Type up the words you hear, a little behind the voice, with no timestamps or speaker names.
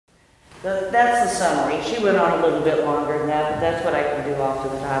That's the summary. She went on a little bit longer than that, but that's what I can do off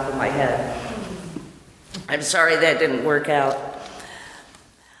the top of my head. I'm sorry that didn't work out.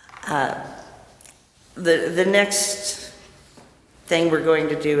 The next thing we're going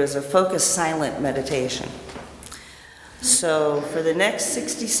to do is a focused silent meditation. So for the next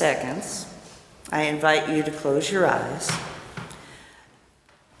 60 seconds, I invite you to close your eyes.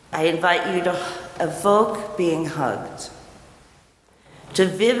 I invite you to evoke being hugged, to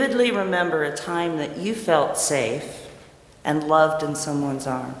vividly remember a time that you felt safe and loved in someone's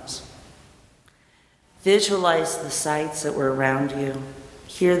arms. Visualize the sights that were around you,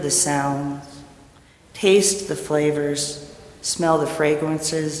 hear the sounds, taste the flavors, smell the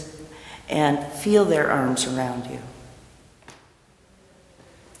fragrances, and feel their arms around you.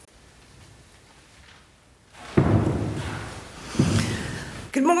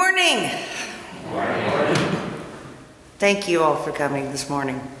 Good morning. Good morning. Thank you all for coming this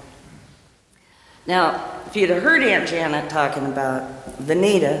morning. Now, if you'd have heard Aunt Janet talking about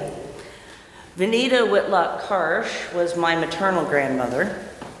Vanita Whitlock Karsh was my maternal grandmother,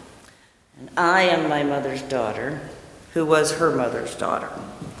 and I am my mother's daughter, who was her mother's daughter.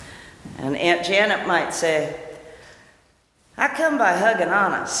 And Aunt Janet might say, I come by hugging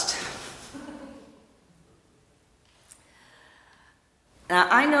honest. Now,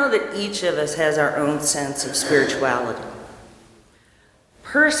 I know that each of us has our own sense of spirituality.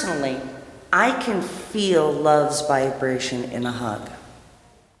 Personally, I can feel love's vibration in a hug.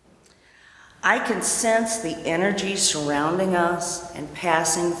 I can sense the energy surrounding us and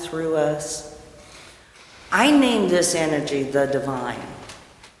passing through us. I name this energy the divine.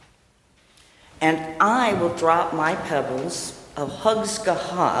 And I will drop my pebbles of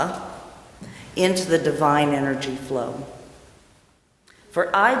Hugsgaha into the divine energy flow.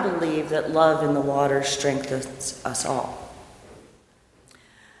 For I believe that love in the water strengthens us all.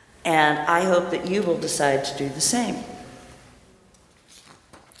 And I hope that you will decide to do the same.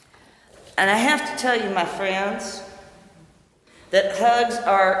 And I have to tell you, my friends, that hugs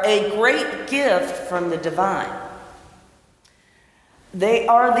are a great gift from the divine. They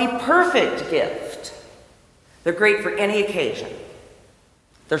are the perfect gift. They're great for any occasion.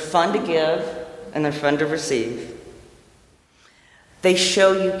 They're fun to give, and they're fun to receive. They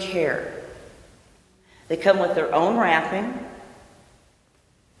show you care. They come with their own wrapping,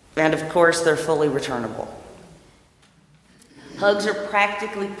 and of course, they're fully returnable. Hugs are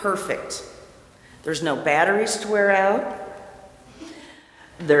practically perfect. There's no batteries to wear out.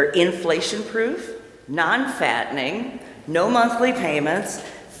 They're inflation-proof, non-fattening, no monthly payments,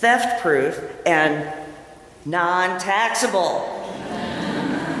 theft-proof, and non-taxable.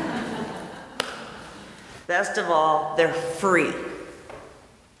 Best of all, they're free.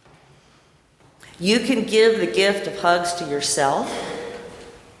 You can give the gift of hugs to yourself,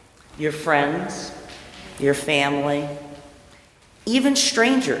 your friends, your family, even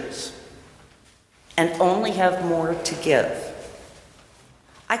strangers, and only have more to give.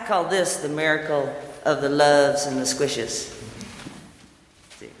 I call this the miracle of the loves and the squishes.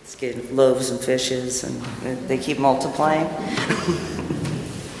 It's getting loaves and fishes, and they keep multiplying.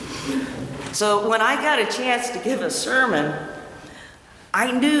 So when I got a chance to give a sermon,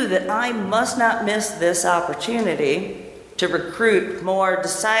 I knew that I must not miss this opportunity to recruit more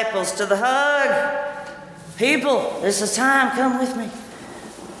disciples to the hug. People, this is time, come with me.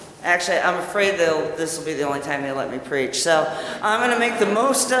 Actually, I'm afraid this will be the only time they let me preach, so I'm going to make the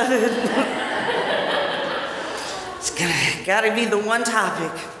most of it. It's got to be the one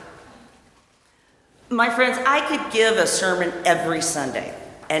topic. My friends, I could give a sermon every Sunday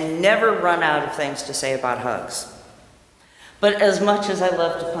and never run out of things to say about hugs. But as much as I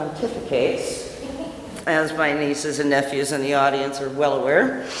love to pontificate, as my nieces and nephews in the audience are well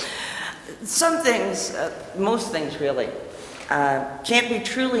aware, some things, most things really, can't be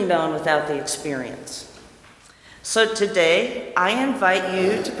truly known without the experience. So today, I invite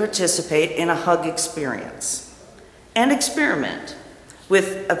you to participate in a hug experience and experiment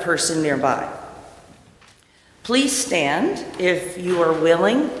with a person nearby. Please stand if you are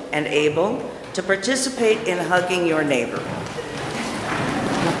willing and able to participate in hugging your neighbor.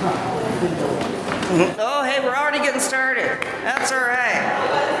 Oh, hey, we're already getting started. That's all right.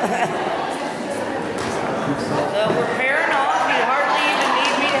 So we're pairing off. You hardly even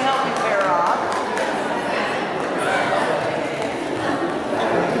need me to help you pair off.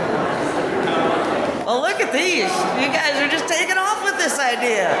 Well, look at these. You guys are just taking off with this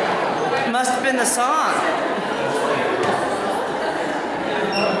idea. Must have been the song.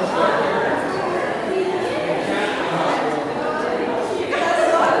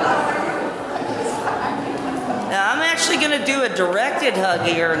 Now, I'm actually going gonna do a directed hug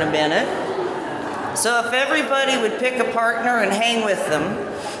here in a minute. So if everybody would pick a partner and hang with them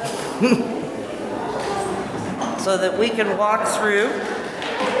so that we can walk through.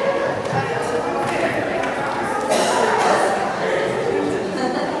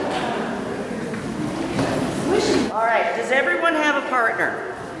 All right, does everyone have a partner?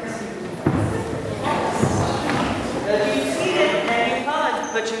 You've seen it and you've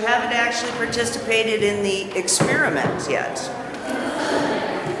hugged, but you haven't actually participated in the experiment yet.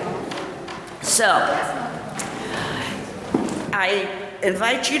 So, I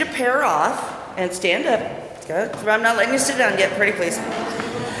invite you to pair off and stand up. Good. I'm not letting you sit down yet, pretty please.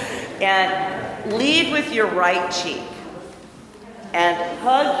 And lead with your right cheek. And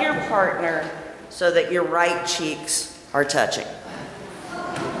hug your partner so that your right cheeks are touching.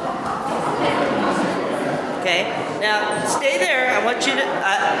 Okay, now stay there. I want you to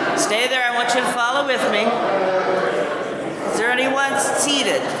stay there. I want you to follow with me. Is there anyone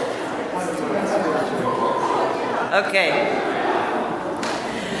seated? Okay.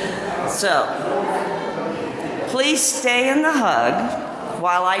 So, please stay in the hug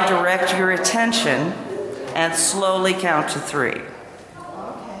while I direct your attention and slowly count to 3. Okay.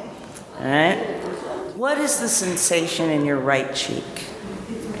 All right. What is the sensation in your right cheek?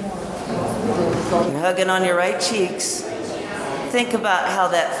 You're hugging on your right cheeks. Think about how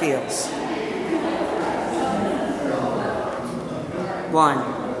that feels. 1.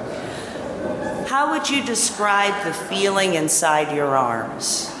 How would you describe the feeling inside your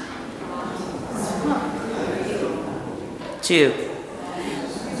arms? 2.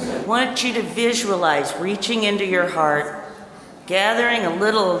 I want you to visualize reaching into your heart, gathering a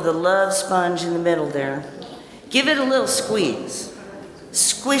little of the love sponge in the middle there. Give it a little squeeze.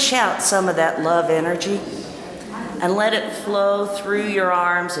 Squish out some of that love energy and let it flow through your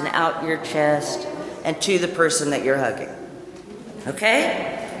arms and out your chest and to the person that you're hugging.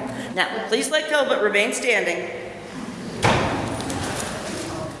 Okay? Now, please let go, but remain standing.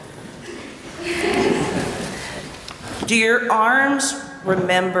 Do your arms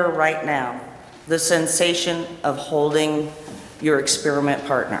remember right now the sensation of holding your experiment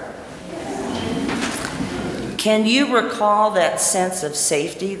partner? Can you recall that sense of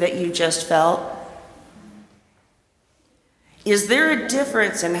safety that you just felt? Is there a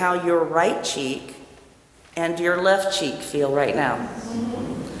difference in how your right cheek and your left cheek feel right now?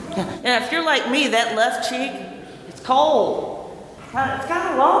 And if you're like me, that left cheek, it's cold. It's kind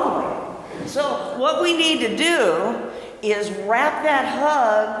of lonely. So what we need to do is wrap that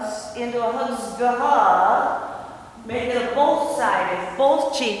hugs into a hug's make it a both-sided,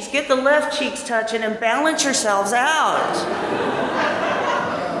 both cheeks. Get the left cheeks touching and balance yourselves out.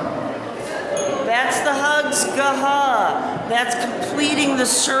 That's the hugs gaha. That's completing the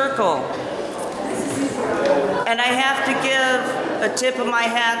circle. And I have to give a tip of my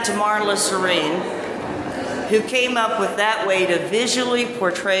hat to Marla Serene, who came up with that way to visually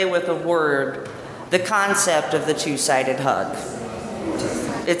portray with a word the concept of the two-sided hug.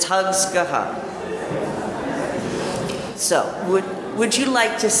 It's hugs gaha. So, would you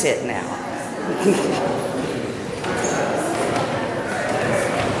like to sit now?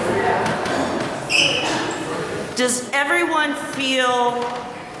 Does everyone feel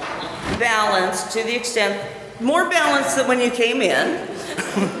balanced to the extent, more balanced than when you came in?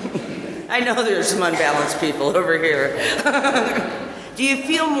 I know there's some unbalanced people over here. Do you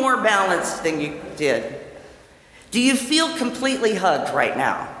feel more balanced than you did? Do you feel completely hugged right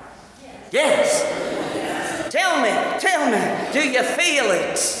now? Yes. Tell me, do you feel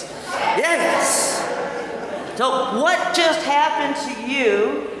it? Yes. So what just happened to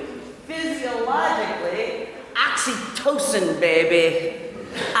you physiologically? Oxytocin, baby.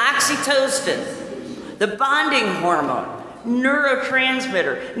 Oxytocin, the bonding hormone,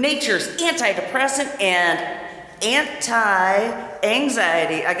 neurotransmitter, nature's antidepressant and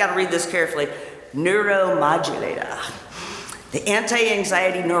anti-anxiety, I gotta read this carefully, neuromodulator. The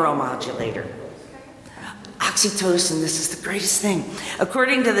anti-anxiety neuromodulator. Oxytocin, this is the greatest thing.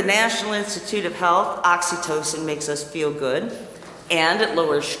 According to the National Institute of Health, oxytocin makes us feel good, and it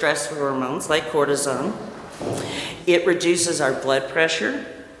lowers stress hormones like cortisol. It reduces our blood pressure,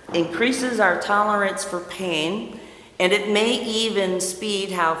 increases our tolerance for pain, and it may even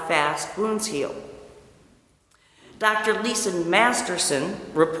speed how fast wounds heal. Dr. Lisa Masterson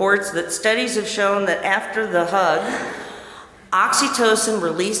reports that studies have shown that after the hug, oxytocin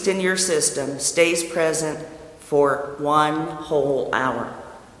released in your system stays present for 1 whole hour,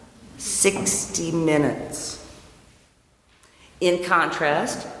 60 minutes. In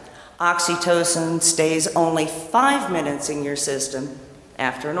contrast, oxytocin stays only 5 minutes in your system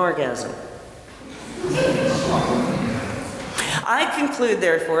after an orgasm. I conclude,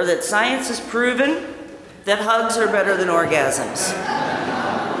 therefore, that science has proven that hugs are better than orgasms.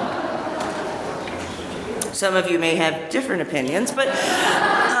 Some of you may have different opinions, but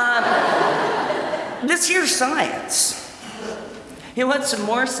this here's science. You want some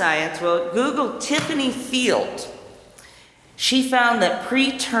more science? Well, Google Tiffany Field. She found that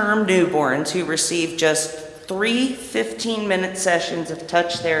preterm newborns who received just 3 15-minute sessions of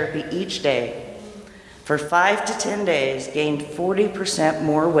touch therapy each day for 5 to 10 days gained 40%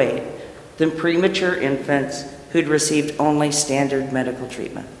 more weight than premature infants who'd received only standard medical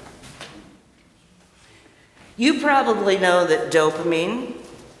treatment. You probably know that dopamine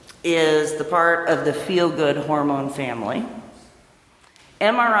is the part of the feel-good hormone family.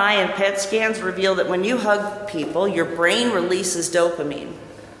 MRI and PET scans reveal that when you hug people, your brain releases dopamine.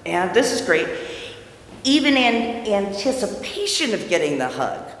 And this is great. Even in anticipation of getting the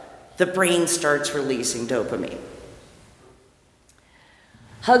hug, the brain starts releasing dopamine.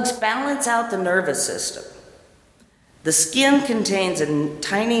 Hugs balance out the nervous system. The skin contains a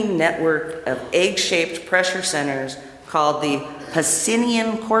tiny network of egg-shaped pressure centers called the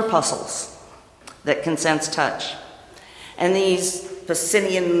Pacinian corpuscles that can sense touch. And these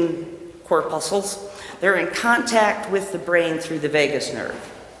Pacinian corpuscles, they're in contact with the brain through the vagus nerve.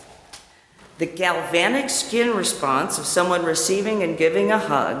 The galvanic skin response of someone receiving and giving a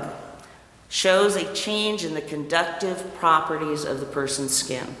hug shows a change in the conductive properties of the person's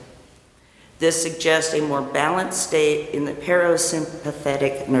skin. This suggests a more balanced state in the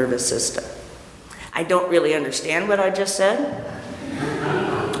parasympathetic nervous system. I don't really understand what I just said,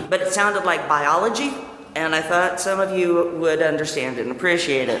 but it sounded like biology, and I thought some of you would understand it and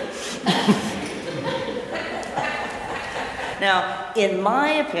appreciate it. Now, in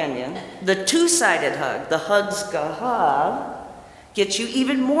my opinion, the two-sided hug, the hugs hug, gets you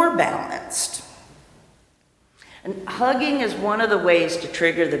even more balanced. And hugging is one of the ways to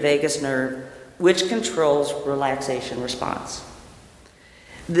trigger the vagus nerve, which controls relaxation response.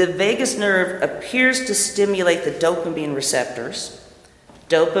 The vagus nerve appears to stimulate the dopamine receptors.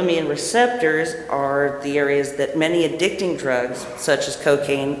 Dopamine receptors are the areas that many addicting drugs, such as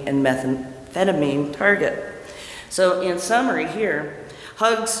cocaine and methamphetamine, target. So in summary here,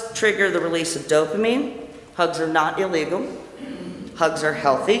 hugs trigger the release of dopamine. Hugs are not illegal. Hugs are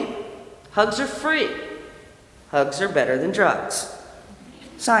healthy. Hugs are free. Hugs are better than drugs.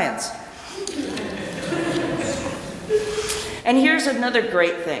 Science. And here's another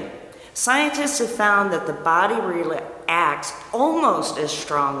great thing. Scientists have found that the body reacts almost as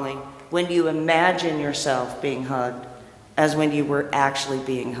strongly when you imagine yourself being hugged as when you were actually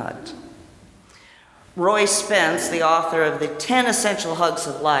being hugged. Roy Spence, the author of the 10 Essential Hugs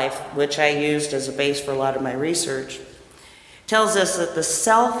of Life, which I used as a base for a lot of my research, tells us that the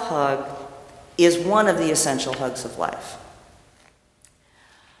self-hug is one of the essential hugs of life.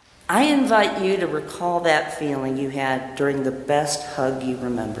 I invite you to recall that feeling you had during the best hug you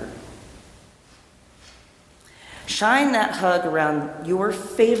remember. Shine that hug around your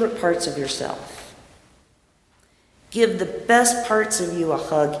favorite parts of yourself. Give the best parts of you a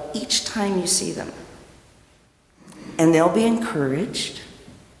hug each time you see them. And they'll be encouraged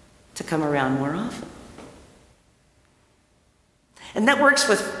to come around more often. And that works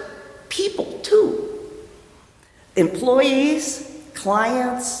with people too. Employees,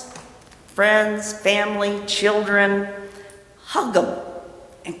 clients, friends, family, children. Hug them.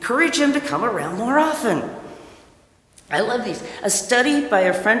 Encourage them to come around more often. I love these. A study by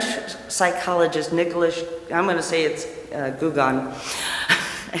a French psychologist, Nicolas, I'm going to say it's Gougon,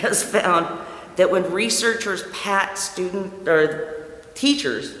 has found that when researchers pat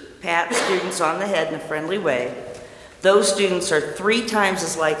teachers pat students on the head in a friendly way, those students are 3 times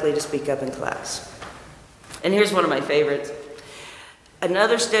as likely to speak up in class. And here's one of my favorites.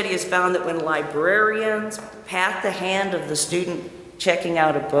 Another study has found that when librarians pat the hand of the student checking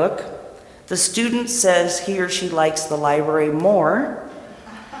out a book, the student says he or she likes the library more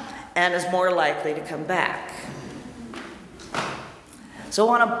and is more likely to come back. So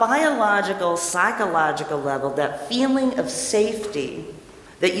on a biological, psychological level, that feeling of safety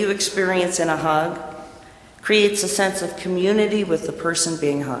that you experience in a hug creates a sense of community with the person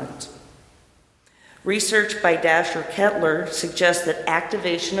being hugged. Research by Dasher Kettler suggests that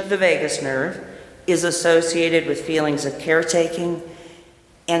activation of the vagus nerve is associated with feelings of caretaking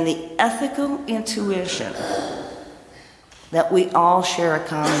and the ethical intuition that we all share a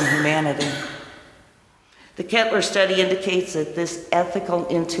common humanity. The Kettler study indicates that this ethical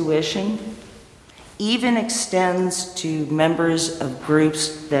intuition even extends to members of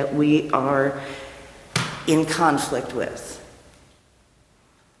groups that we are in conflict with.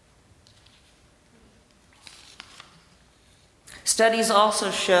 Studies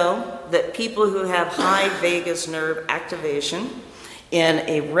also show that people who have high vagus nerve activation in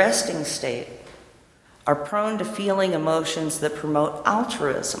a resting state are prone to feeling emotions that promote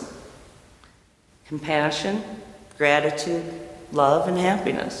altruism, compassion, gratitude, love, and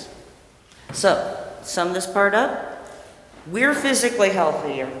happiness. So, sum this part up. We're physically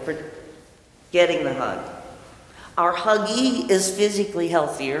healthier for getting the hug. Our huggee is physically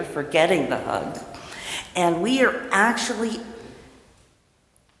healthier for getting the hug. And we are actually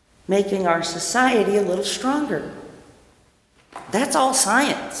making our society a little stronger. That's all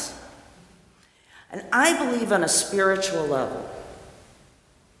science. And I believe on a spiritual level,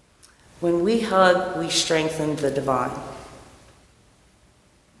 when we hug, we strengthen the divine.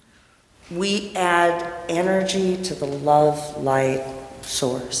 We add energy to the love light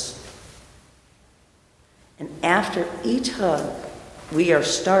source. And after each hug, we are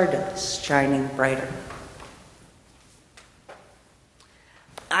stardust shining brighter.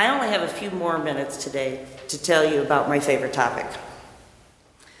 I only have a few more minutes today to tell you about my favorite topic.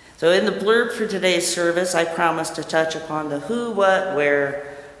 So in the blurb for today's service, I promised to touch upon the who, what,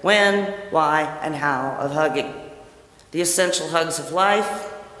 where, when, why, and how of hugging. The essential hugs of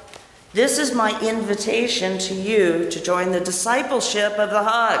life. This is my invitation to you to join the discipleship of the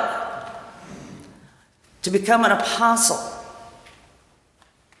hug, to become an apostle.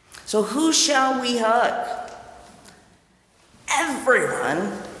 So who shall we hug?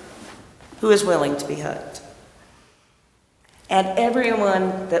 Everyone who is willing to be hugged. And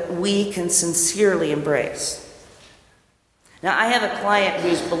everyone that we can sincerely embrace. Now, I have a client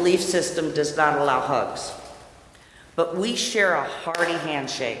whose belief system does not allow hugs, but we share a hearty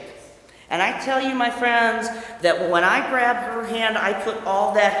handshake. And I tell you, my friends, that when I grab her hand, I put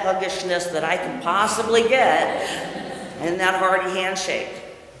all that huggishness that I can possibly get in that hearty handshake.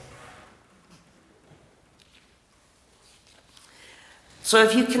 So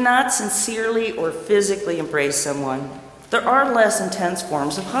if you cannot sincerely or physically embrace someone, there are less intense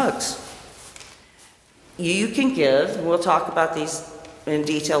forms of hugs. You can give, and we'll talk about these in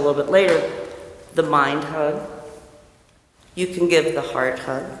detail a little bit later, the mind hug. You can give the heart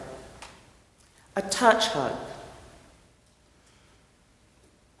hug, a touch hug.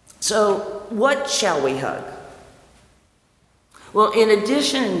 So what shall we hug? Well, in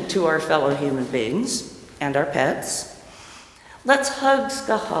addition to our fellow human beings and our pets, let's hug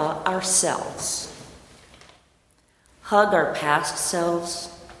Skaha ourselves. Hug our past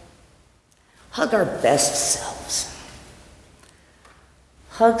selves. Hug our best selves.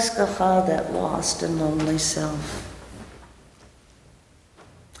 Hug Skaha, that lost and lonely self.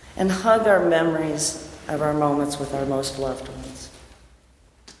 And hug our memories of our moments with our most loved ones.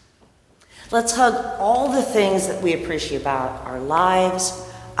 Let's hug all the things that we appreciate about our lives,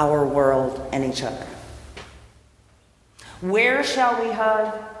 our world, and each other. Where shall we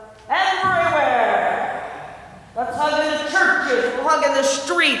hug? Everywhere! Let's hug in the churches, we'll hug in the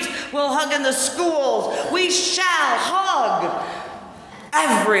streets, we'll hug in the schools. We shall hug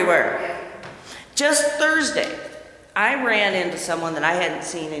everywhere. Just Thursday, I ran into someone that I hadn't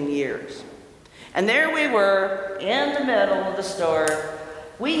seen in years. And there we were in the middle of the store.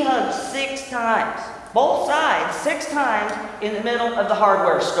 We hugged 6 times, both sides, 6 times in the middle of the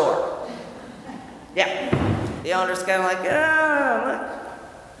hardware store. Yeah. The owner's kind of like, oh,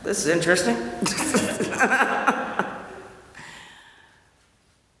 look, this is interesting.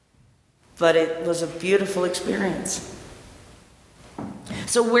 But it was a beautiful experience.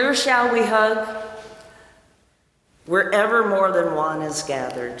 So where shall we hug? Wherever more than one is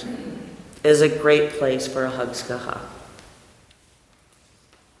gathered is a great place for a hug Skaha.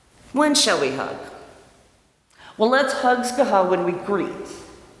 When shall we hug? Well, let's hug Skaha when we greet.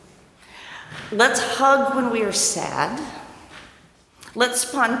 Let's hug when we are sad. Let's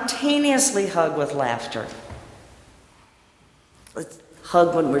spontaneously hug with laughter. Let's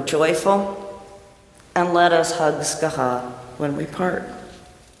hug when we're joyful. And let us hug Skaha when we part.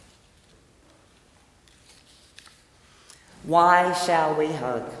 Why shall we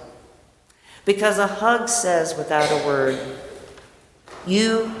hug? Because a hug says without a word,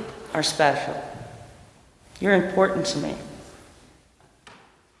 you are special. You're important to me.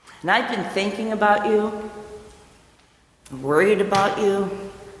 And I've been thinking about you, worried about you,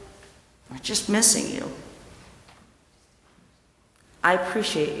 or just missing you. I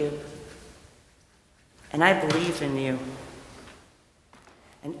appreciate you. And I believe in you.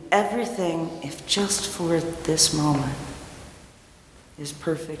 And everything, if just for this moment, is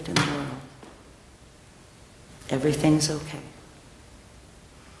perfect in the world. Everything's okay.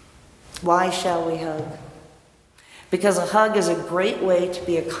 Why shall we hug? Because a hug is a great way to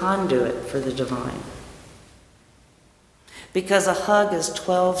be a conduit for the divine. because a hug is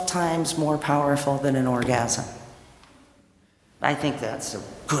 12 times more powerful than an orgasm. I think that's a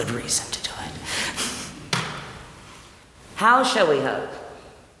good reason to do it. How shall we hug?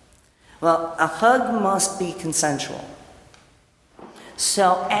 Well, a hug must be consensual.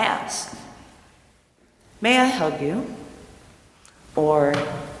 So ask, may I hug you? Or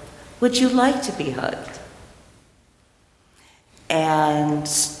would you like to be hugged? And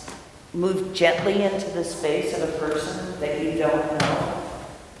move gently into the space of a person that you don't know.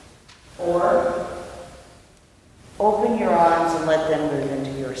 Or open your arms and let them move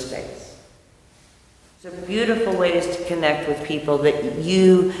into your space. These are beautiful ways to connect with people that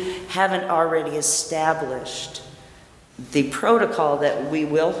you haven't already established the protocol that we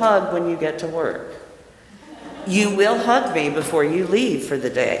will hug when you get to work. You will hug me before you leave for the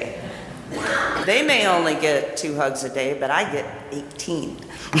day. They may only get 2 hugs a day, but I get 18.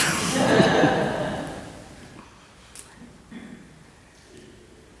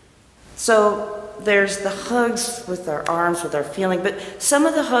 So there's the hugs with our arms, with our feeling, but some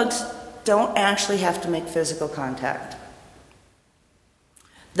of the hugs don't actually have to make physical contact.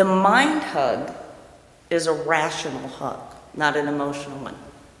 The mind hug is a rational hug, not an emotional one.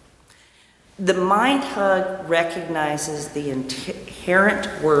 The mind hug recognizes the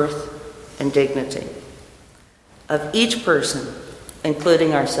inherent worth and dignity of each person,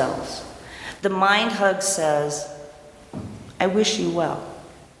 including ourselves. The mind hug says, I wish you well.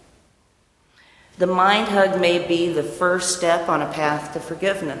 The mind hug may be the first step on a path to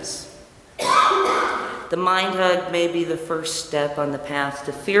forgiveness. The mind hug may be the first step on the path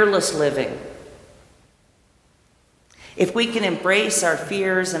to fearless living. If we can embrace our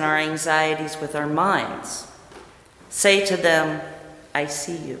fears and our anxieties with our minds, say to them, I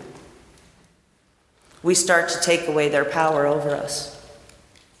see you. We start to take away their power over us.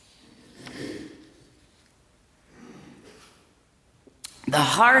 The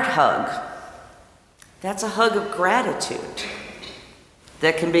heart hug, that's a hug of gratitude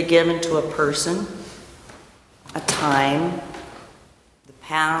that can be given to a person, a time, the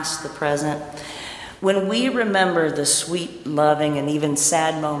past, the present. When we remember the sweet, loving, and even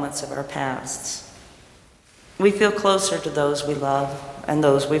sad moments of our pasts, we feel closer to those we love and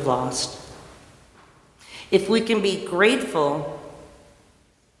those we've lost. If we can be grateful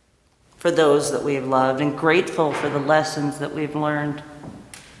for those that we have loved and grateful for the lessons that we've learned,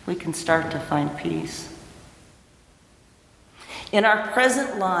 we can start to find peace. In our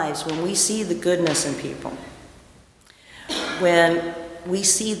present lives, when we see the goodness in people, when we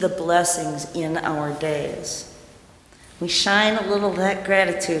see the blessings in our days, we shine a little of that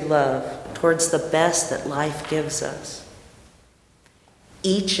gratitude love towards the best that life gives us.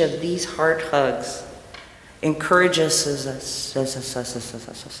 Each of these heart hugs encourages us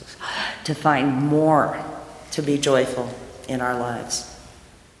to find more to be joyful in our lives.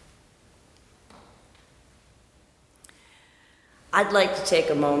 I'd like to take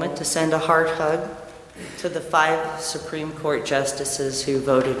a moment to send a heart hug to the 5 Supreme Court justices who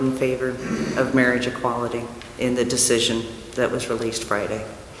voted in favor of marriage equality in the decision that was released Friday.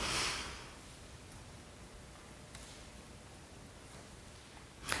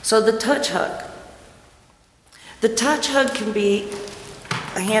 So the touch hug. The touch hug can be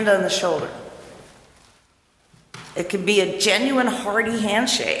a hand on the shoulder. It can be a genuine hearty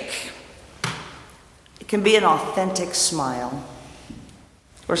handshake. It can be an authentic smile,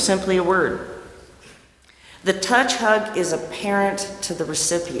 or simply a word. The touch hug is apparent to the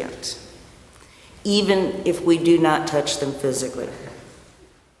recipient, even if we do not touch them physically.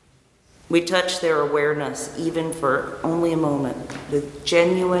 We touch their awareness, even for only a moment, with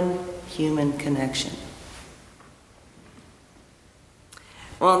genuine human connection.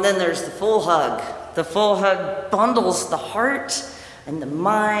 Well, and then there's the full hug. The full hug bundles the heart and the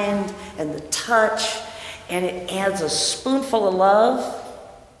mind and the touch, and it adds a spoonful of love,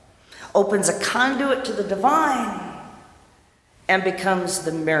 opens a conduit to the divine, and becomes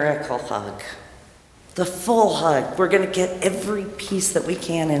the miracle hug. The full hug. We're going to get every piece that we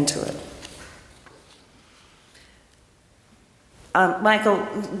can into it. Michael,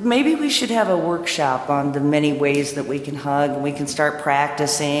 maybe we should have a workshop on the many ways that we can hug, and we can start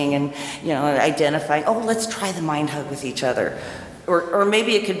practicing and, identifying, let's try the mind hug with each other. Or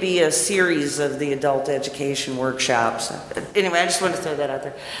maybe it could be a series of the adult education workshops. Anyway, I just want to throw that out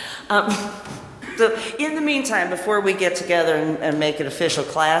there. So in the meantime, before we get together and make it official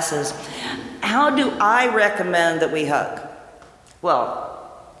classes, how do I recommend that we hug?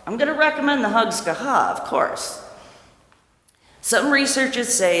 Well, I'm going to recommend the Hugskaha, of course. Some researchers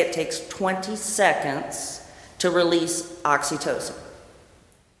say it takes 20 seconds to release oxytocin.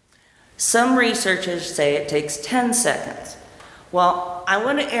 Some researchers say it takes 10 seconds. Well, I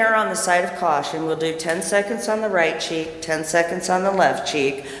want to err on the side of caution. We'll do 10 seconds on the right cheek, 10 seconds on the left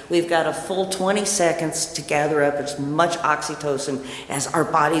cheek. We've got a full 20 seconds to gather up as much oxytocin as our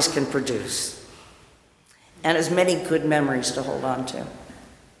bodies can produce, and as many good memories to hold on to.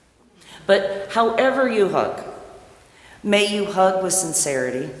 But however you hug, may you hug with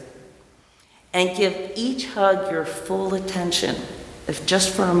sincerity and give each hug your full attention, if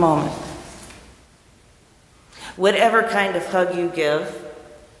just for a moment. Whatever kind of hug you give,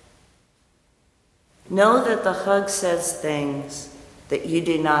 know that the hug says things that you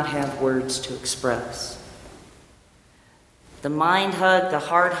do not have words to express. The mind hug, the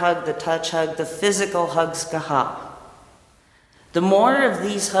heart hug, the touch hug, the physical hugs gaha. The more of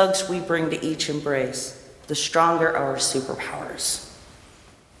these hugs we bring to each embrace, the stronger our superpowers.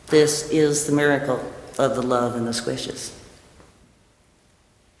 This is the miracle of the love and the squishes.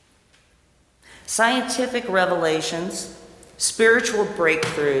 Scientific revelations, spiritual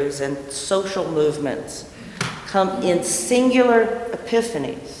breakthroughs, and social movements come in singular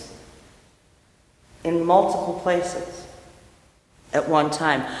epiphanies in multiple places at one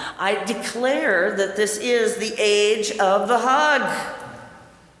time. I declare that this is the age of the hug.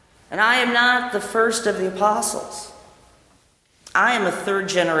 And I am not the first of the apostles. I am a third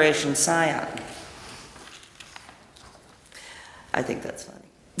generation scion. I think that's funny.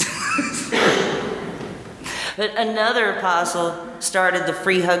 But another apostle started the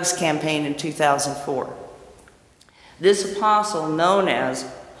Free Hugs campaign in 2004. This apostle, known as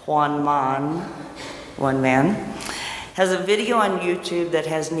Juan One Man, has a video on YouTube that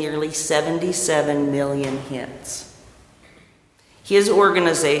has nearly 77 million hits. His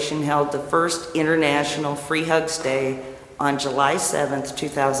organization held the first International Free Hugs Day on July 7th,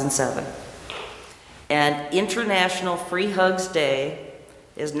 2007. And International Free Hugs Day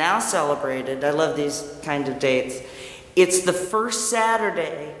is now celebrated. I love these kind of dates. It's the first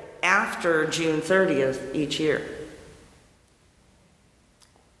Saturday after June 30th each year.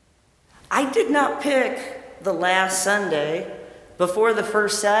 I did not pick the last Sunday before the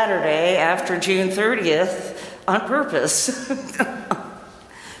first Saturday after June 30th on purpose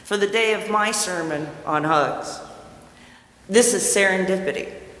for the day of my sermon on hugs. This is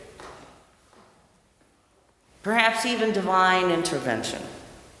serendipity. Perhaps even divine intervention.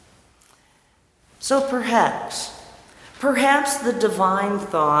 So perhaps the divine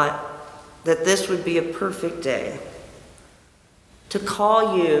thought that this would be a perfect day to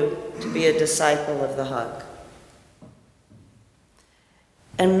call you to be a disciple of the hug.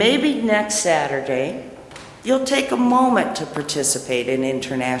 And maybe next Saturday, you'll take a moment to participate in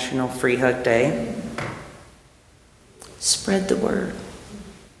International Free Hug Day. Spread the word.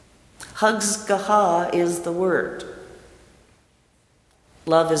 Hugs gaha is the word.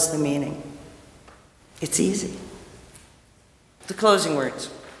 Love is the meaning. It's easy. The closing words.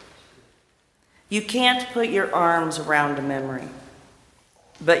 You can't put your arms around a memory,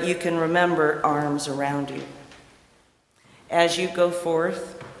 but you can remember arms around you. As you go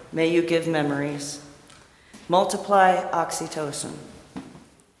forth, may you give memories, multiply oxytocin,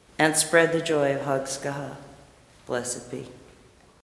 and spread the joy of Hugs gaha. Blessed be.